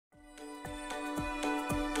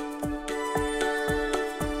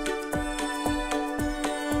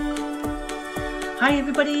Hi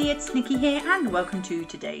everybody, it's Nikki here and welcome to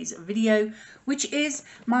today's video, which is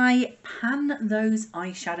my Pan Those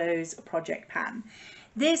Eyeshadows project pan.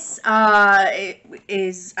 This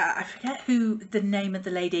is, I forget who the name of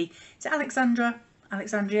the lady, it's Alexandra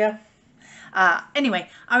anyway,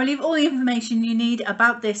 I will leave all the information you need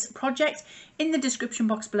about this project in the description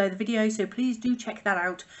box below the video, so please do check that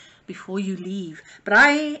out before you leave. But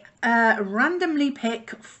I randomly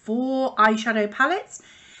pick 4 eyeshadow palettes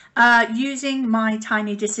using my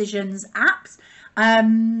Tiny Decisions apps,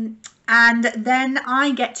 and then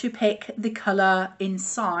I get to pick the colour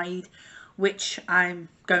inside which I'm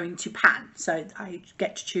going to pan, so I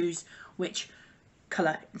get to choose which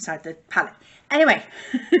colour inside the palette. Anyway,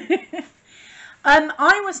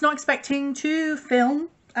 I was not expecting to film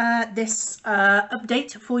this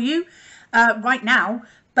update for you right now,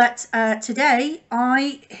 but today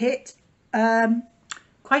I hit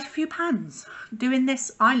quite a few pans doing this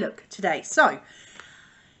eye look today. So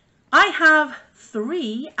I have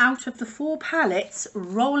 3 out of the 4 palettes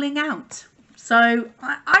rolling out, so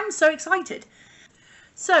I'm so excited.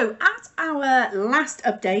 So at our last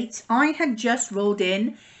update I had just rolled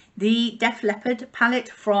in the Def Leppard palette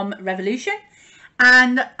from Revolution,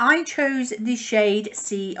 and I chose the shade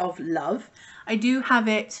Sea of Love. I do have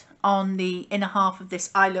it on the inner half of this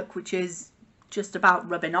eye look, which is just about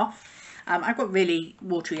rubbing off. I've got really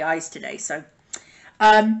watery eyes today, so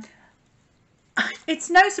it's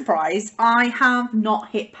no surprise I have not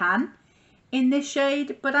hit pan in this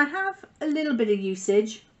shade, but I have a little bit of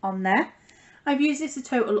usage on there. I've used this a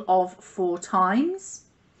total of 4 times.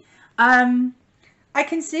 I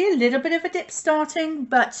can see a little bit of a dip starting,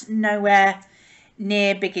 but nowhere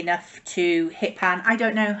near big enough to hit pan. I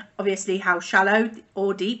don't know obviously how shallow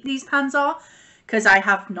or deep these pans are, because I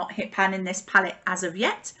have not hit pan in this palette as of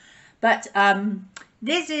yet. But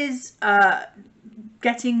this is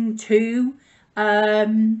getting 2,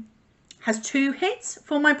 has 2 hits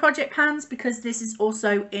for my project pans, because this is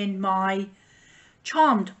also in my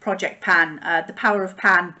Charmed project pan, the Power of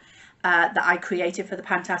Pan that I created for the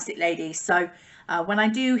Fantastic Ladies. So when I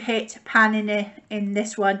do hit pan in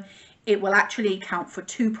this one, it will actually count for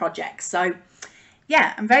 2 projects. So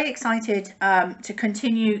yeah, I'm very excited to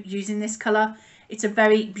continue using this colour. It's a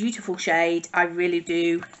very beautiful shade. I really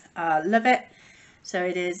do love it. So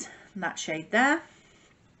it is that shade there.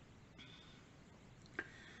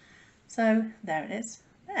 So there it is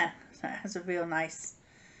there. So it has a real nice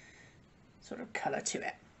sort of colour to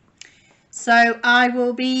it. So I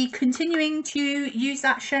will be continuing to use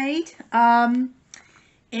that shade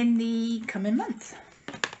in the coming month.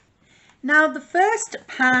 Now the first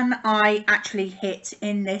pan I actually hit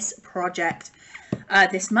in this project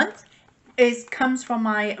this month comes from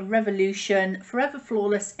my Revolution Forever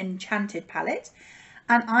Flawless Enchanted palette,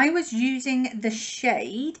 and I was using the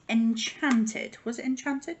shade Enchanted. Was it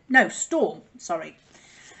Enchanted? No, Storm, sorry.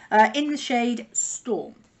 In the shade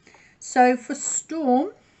Storm. So for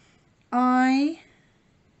Storm I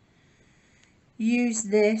used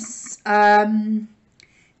this 10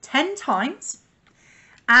 times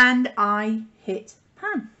and I hit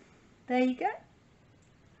pan. There you go.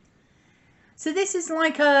 So this is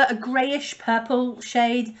like a greyish purple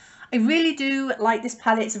shade. I really do like this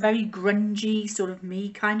palette. It's a very grungy sort of me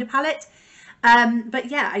kind of palette.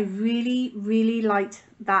 But yeah, I really liked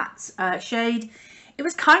that shade. It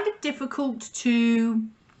was kind of difficult to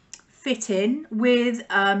fit in with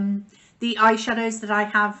the eyeshadows that I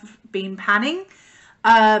have been panning.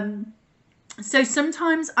 So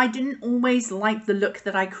sometimes I didn't always like the look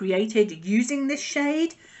that I created using this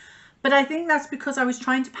shade. But I think that's because I was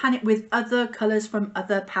trying to pan it with other colours from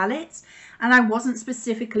other palettes, and I wasn't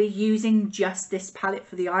specifically using just this palette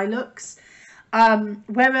for the eye looks.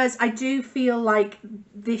 Whereas I do feel like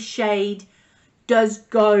this shade does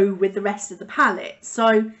go with the rest of the palette.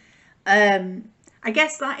 So I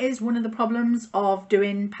guess that is one of the problems of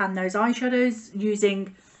doing Pan Those Eyeshadows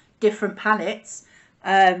using different palettes.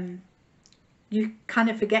 You kind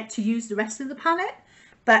of forget to use the rest of the palette.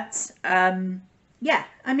 But yeah,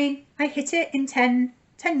 I mean, I hit it in 10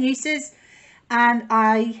 uses, and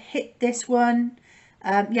I hit this one,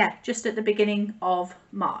 yeah, just at the beginning of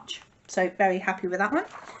March. So very happy with that one.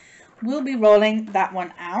 We'll be rolling that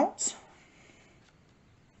one out.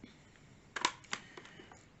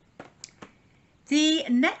 The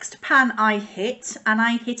next pan I hit, and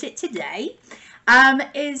I hit it today,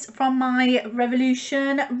 is from my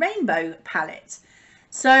Revolution Rainbow palette.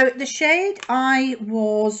 So the shade I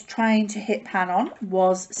was trying to hit pan on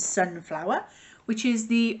was Sunflower, which is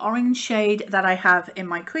the orange shade that I have in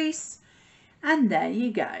my crease. And there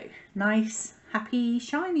you go. Nice, happy,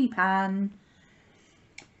 shiny pan.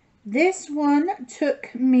 This one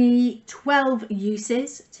took me 12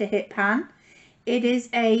 uses to hit pan. It is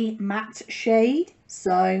a matte shade,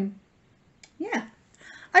 so yeah.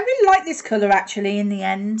 I really like this colour actually in the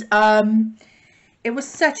end. It was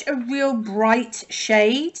such a real bright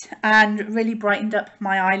shade and really brightened up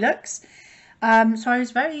my eye looks. So I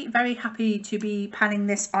was very, very happy to be panning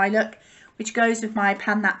this eye look, which goes with my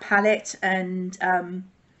Pan That palette and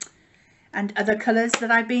other colours that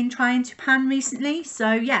I've been trying to pan recently.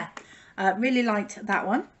 So yeah, really liked that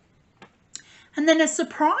one. And then a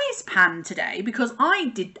surprise pan today, because I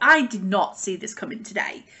did not see this coming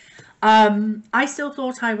today. I still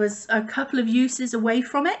thought I was a couple of uses away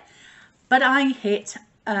from it, but I hit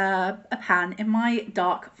a pan in my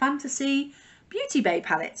Dark Fantasy Beauty Bay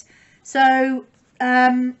palette. So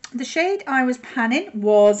the shade I was panning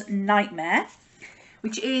was Nightmare,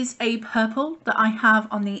 which is a purple that I have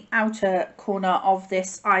on the outer corner of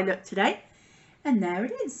this eye look today. And there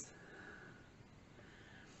it is.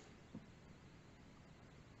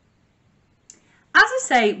 As I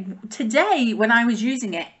say, today when I was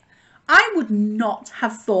using it, I would not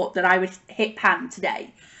have thought that I would hit pan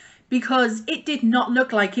today, because it did not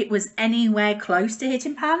look like it was anywhere close to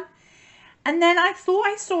hitting pan. And then I thought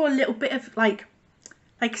I saw a little bit of like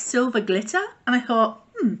silver glitter, and I thought,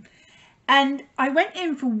 and I went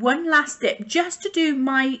in for one last dip just to do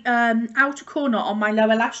my outer corner on my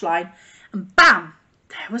lower lash line, and bam,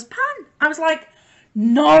 there was pan. I was like,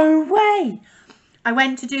 no way. I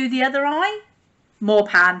went to do the other eye, more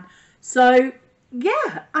pan. So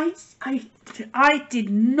yeah, I did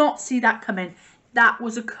not see that coming. That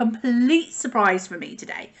was a complete surprise for me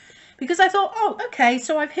today, because I thought, oh, okay,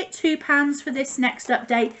 so I've hit 2 pans for this next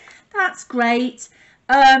update. That's great.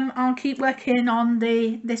 I'll keep working on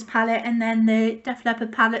this palette and then the Def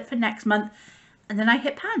Leppard palette for next month. And then I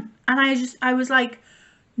hit pan, and I was like,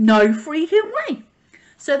 no freaking way.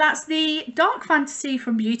 So that's the Dark Fantasy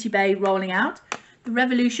from Beauty Bay rolling out, the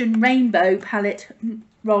Revolution Rainbow palette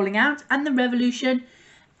rolling out, and the Revolution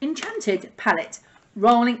Enchanted palette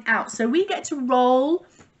rolling out. So we get to roll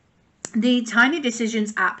the Tiny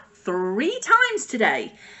Decisions app 3 times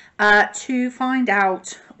today to find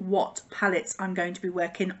out what palettes I'm going to be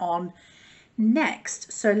working on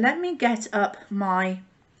next. So let me get up my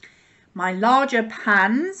larger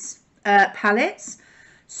pans palettes.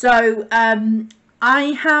 So I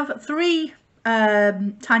have 3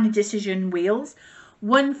 Tiny Decision wheels,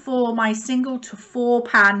 one for my single to 4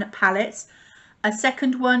 pan palettes, a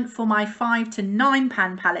second one for my 5 to 9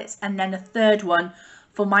 pan palettes, and then a third one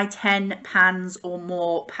for my 10 pans or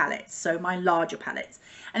more palettes, so my larger palettes.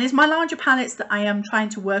 And it's my larger palettes that I am trying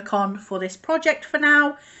to work on for this project for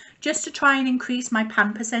now, just to try and increase my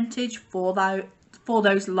pan percentage for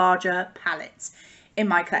those larger palettes in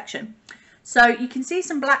my collection. So you can see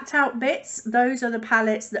some blacked out bits. Those are the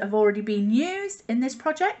palettes that have already been used in this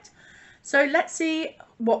project. So let's see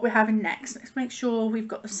what we're having next. Let's make sure we've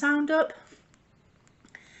got the sound up,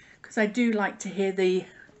 because I do like to hear the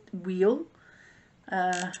wheel.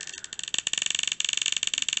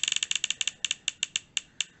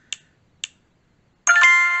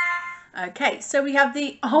 Okay, so we have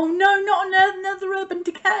the, oh no, not another Urban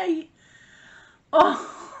Decay.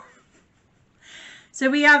 Oh, so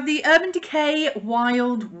we have the Urban Decay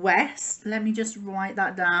Wild West. Let me just write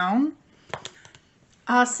that down.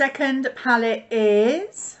 Our second palette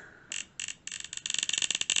is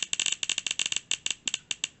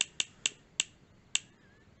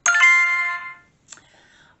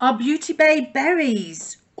our Beauty Bay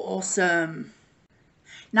Berries. Awesome.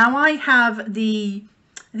 Now I have the,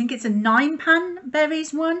 I think it's a 9 pan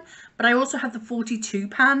berries one, but I also have the 42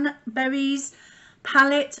 pan berries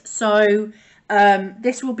palette. So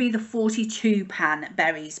this will be the 42 pan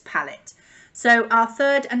berries palette. So our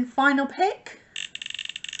third and final pick .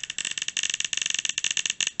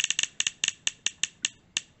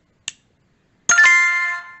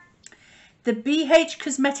 The BH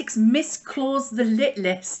Cosmetics Miss Claws The Lit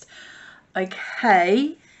List.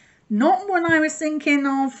 Okay, not what I was thinking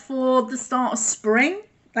of for the start of spring.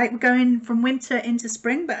 Like we're going from winter into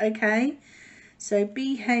spring, but okay. So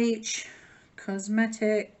BH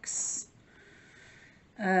Cosmetics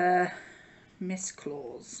Miss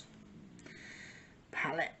Claws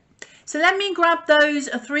palette. So let me grab those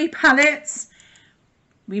 3 palettes.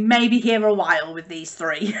 We may be here a while with these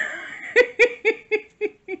 3.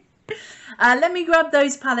 Let me grab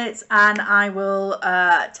those palettes and I will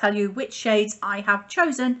tell you which shades I have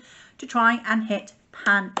chosen to try and hit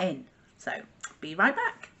pan in. So be right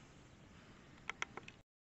back.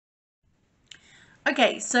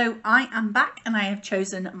 Okay, so I am back and I have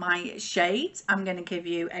chosen my shades. I'm going to give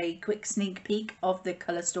you a quick sneak peek of the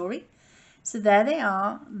colour story. So there they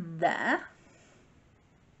are there.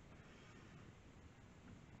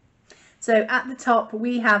 So at the top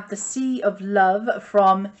we have the Sea of Love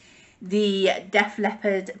from the Def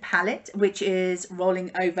Leppard palette, which is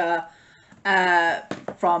rolling over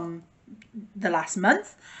from the last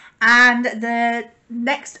month. And the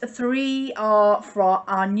next three are for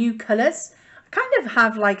our new colours. I kind of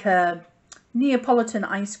have like a Neapolitan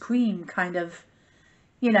ice cream kind of,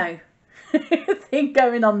 you know, thing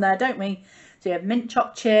going on there, don't we? So you have mint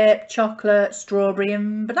choc chip, chocolate, strawberry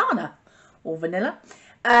and banana or vanilla.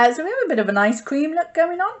 So we have a bit of an ice cream look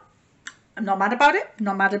going on. I'm not mad about it. I'm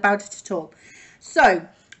not mad about it at all. So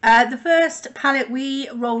the first palette we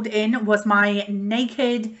rolled in was my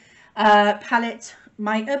Naked palette,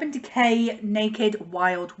 my Urban Decay Naked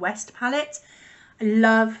Wild West palette. I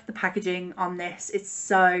love the packaging on this. It's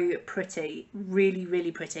so pretty. Really,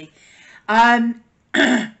 really pretty. I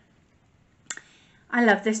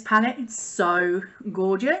love this palette. It's so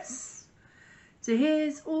gorgeous. So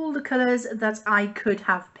here's all the colours that I could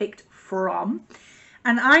have picked from.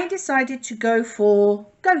 And I decided to go for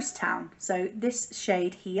Ghost Town. So this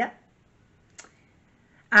shade here.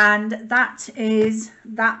 And that is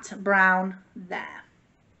that brown there.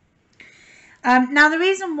 Now the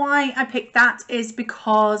reason why I picked that is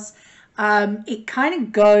because it kind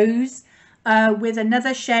of goes with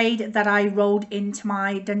another shade that I rolled into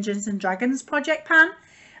my Dungeons and Dragons project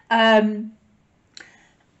pan.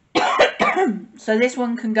 So this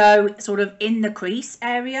one can go sort of in the crease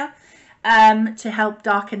area to help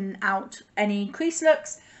darken out any crease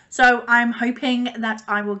looks. So I'm hoping that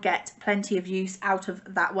I will get plenty of use out of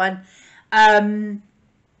that one in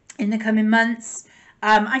the coming months.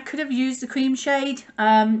 I could have used the cream shade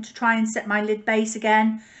to try and set my lid base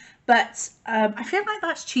again, but I feel like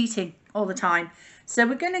that's cheating all the time. So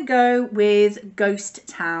we're going to go with Ghost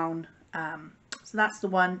Town. So that's the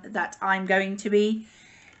one that I'm going to be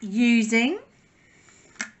using.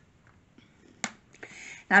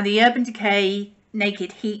 Now the Urban Decay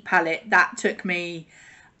Naked Heat palette, that took me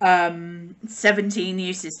 17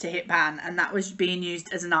 uses to hit pan, and that was being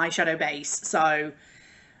used as an eyeshadow base. So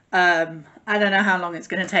I don't know how long it's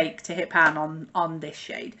going to take to hit pan on this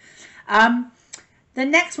shade. The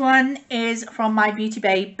next one is from my Beauty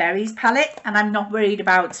Bay Berries palette, and I'm not worried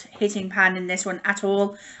about hitting pan in this one at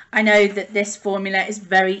all. I know that this formula is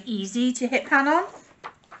very easy to hit pan on.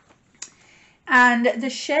 And the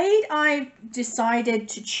shade I've decided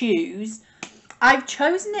to choose, I've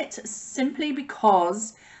chosen it simply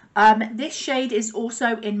because this shade is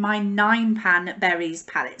also in my 9 pan Berries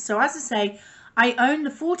palette. So as I say, I own the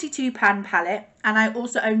 42 pan palette and I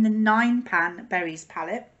also own the 9 pan Berries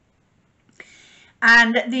palette.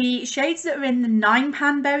 And the shades that are in the 9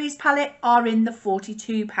 pan Berries palette are in the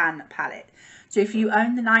 42 pan palette. So if you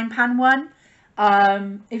own the 9 pan one,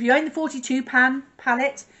 if you own the 42 pan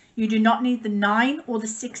palette, you do not need the 9 or the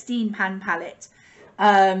 16 pan palette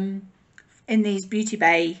in these Beauty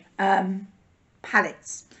Bay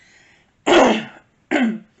palettes.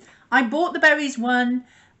 I bought the Berries one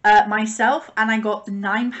myself, and I got the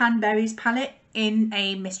 9 pan Berries palette in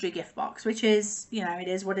a mystery gift box, which is, you know, it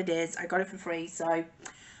is what it is. I got it for free, so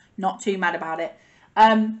not too mad about it.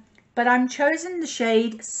 But I'm chosen the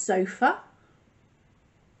shade Sofa.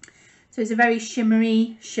 So it's a very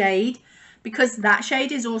shimmery shade, because that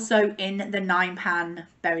shade is also in the 9 pan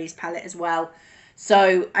Berries palette as well.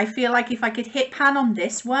 So I feel like if I could hit pan on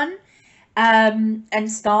this one and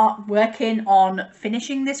start working on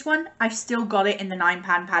finishing this one, I've still got it in the 9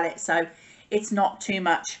 pan palette, so it's not too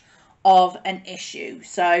much of an issue.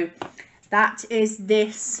 So that is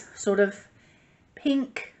this sort of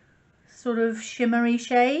pink sort of shimmery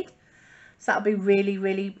shade. So that'll be really,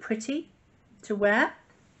 really pretty to wear.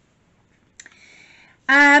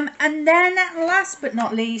 And then last but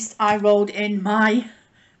not least, I rolled in my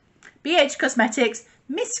BH Cosmetics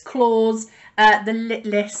Miss Claus, the Lit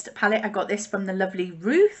List palette. I got this from the lovely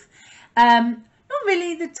Ruth. Not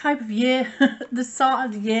really the type of year, the start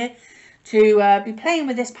of the year to be playing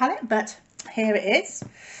with this palette, but here it is.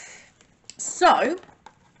 So,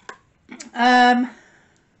 I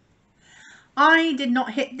did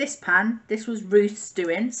not hit this pan. This was Ruth's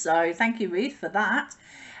doing, so thank you, Ruth, for that.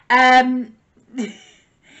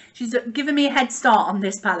 She's given me a head start on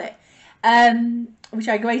this palette, which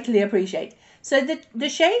I greatly appreciate. So the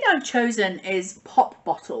shade I've chosen is Pop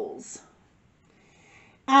Bottles.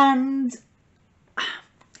 And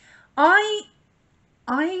I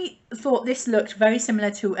thought this looked very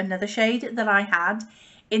similar to another shade that I had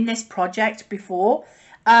in this project before.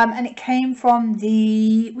 And it came from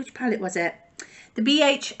the, which palette was it? The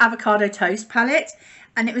BH Avocado Toast palette.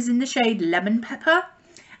 And it was in the shade Lemon Pepper.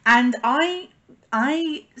 And I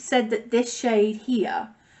I said that this shade here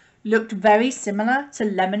looked very similar to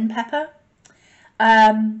Lemon Pepper.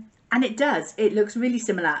 And it does. It looks really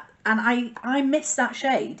similar. And I miss that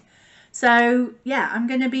shade. So yeah, I'm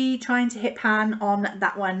going to be trying to hit pan on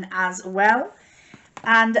that one as well.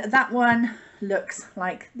 And that one looks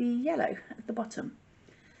like the yellow at the bottom.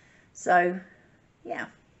 So yeah,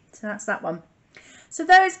 so that's that one. So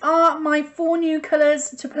those are my 4 new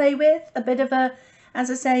colours to play with. A bit of a, as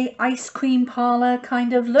I say, ice cream parlour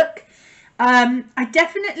kind of look. I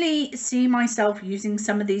definitely see myself using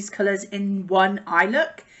some of these colours in one eye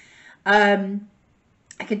look.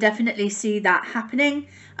 I could definitely see that happening.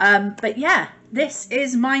 But yeah, this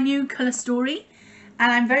is my new colour story.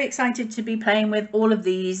 And I'm very excited to be playing with all of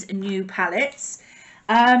these new palettes.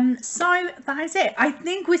 So that is it. I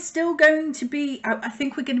think we're still going to be, I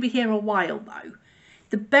think we're going to be here a while though.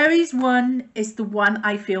 The berries one is the one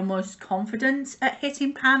I feel most confident at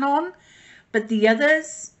hitting pan on. But the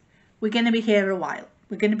others, we're going to be here a while.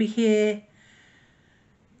 We're going to be here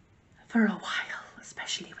for a while,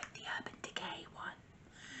 especially with the Urban Decay one.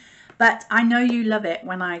 But I know you love it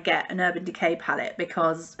when I get an Urban Decay palette,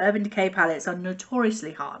 because Urban Decay palettes are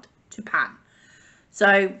notoriously hard to pan.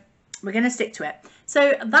 So we're going to stick to it.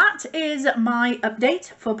 So that is my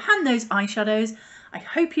update for Pan Those Eyeshadows. I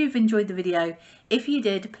hope you've enjoyed the video. If you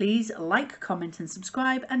did, please like, comment and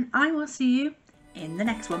subscribe, and I will see you in the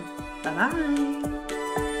next one. Bye bye.